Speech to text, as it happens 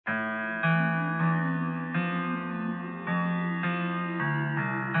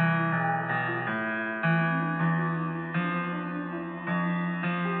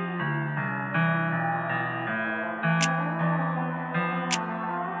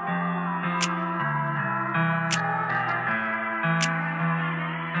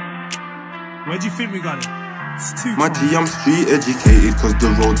Where do you think we got it? It's too My G, I'm street educated cause the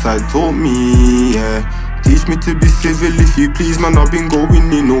roadside taught me, yeah. Teach me to be civil if you please, man. I've been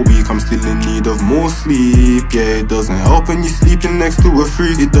going in a week, I'm still in need of more sleep. Yeah, it doesn't help when you're sleeping next to a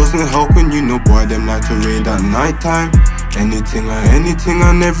freak. It doesn't help when you know, boy, them like to raid at night time. Anything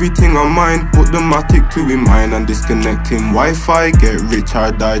and everything I mine. Put the matic to in mine and disconnecting Wi-Fi. Get rich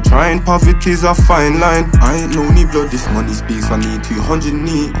or die trying, poverty's a fine line. I ain't lonely blood, this money speaks, I need 200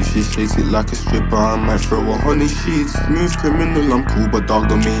 neat. If she shakes it like a stripper, I might throw 100 sheets. Smooth criminal, I'm cool, but dog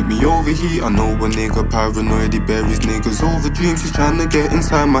don't make me overheat. I know a nigga paranoid, he buries niggas over dreams. She's trying to get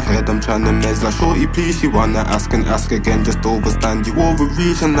inside my head, I'm trying to mess like shorty please. She wanna ask and ask again, just overstand, you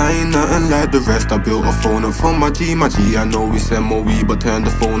overreach. And I ain't nothing like the rest, I built a phone up from my G. I know it's MOE, but turn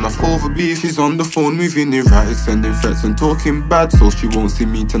the phone off over beef. She's on the phone moving erratic, sending threats and talking bad. So she won't see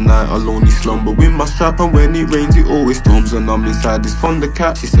me tonight, I'll only slumber with my strap. And when it rains it always storms, and I'm inside this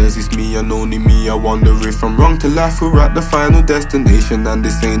Thundercat. She says it's me and only me, I wonder if I'm wrong to laugh. We're at the final destination and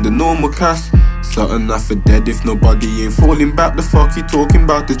this ain't the normal cast. Something I for dead if nobody ain't falling back. The fuck you talking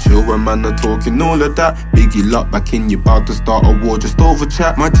about? The chill when man are talking all of that. Biggie lock back in, you bout to start a war just over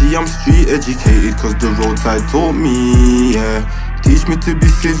chat. My G, I'm street educated cause the roadside taught me, yeah. Teach me to be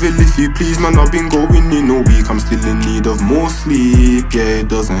civil if you please, man. I've been going in a week, I'm still in need of more sleep. Yeah, it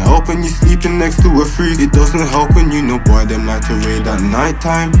doesn't help when you're sleeping next to a freak. It doesn't help when you know, boy, them like to raid at night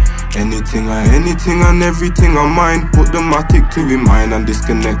time. Anything and everything I mine. Put the matic to in mine and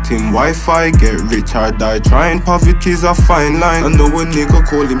disconnecting Wi-Fi. Get rich or die trying, poverty's a fine line. I know a nigga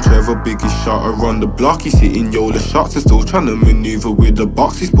call him Trevor, biggest shotter on the block. He's hitting Yola shots and still trying to maneuver with the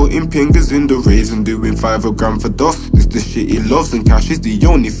box. He's putting fingers in the rays and doing 5 a gram for dust. This the shit he loves and cash is the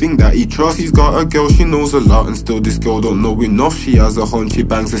only thing that he trusts. He's got a girl, she knows a lot and still this girl don't know enough. She has a hunch, she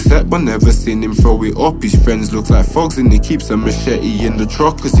bangs a set but never seen him throw it up. His friends look like thugs and he keeps a machete in the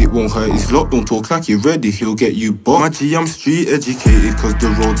truck cause it won't hurt his luck. Don't talk like you're ready, he'll get you bucked. My G, I'm street educated cause the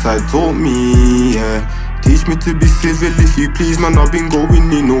roadside taught me, yeah. Teach me to be civil if you please, man. I've been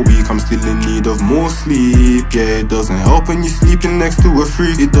going in a week, I'm still in need of more sleep. Yeah, it doesn't help when you're sleeping next to a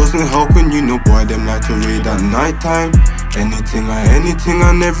freak. It doesn't help when you know, boy, them like to raid at night time. Anything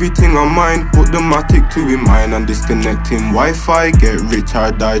and everything I mine. Put the matic to in mine and disconnecting Wi-Fi. Get rich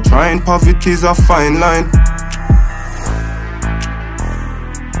or die trying, poverty's a fine line.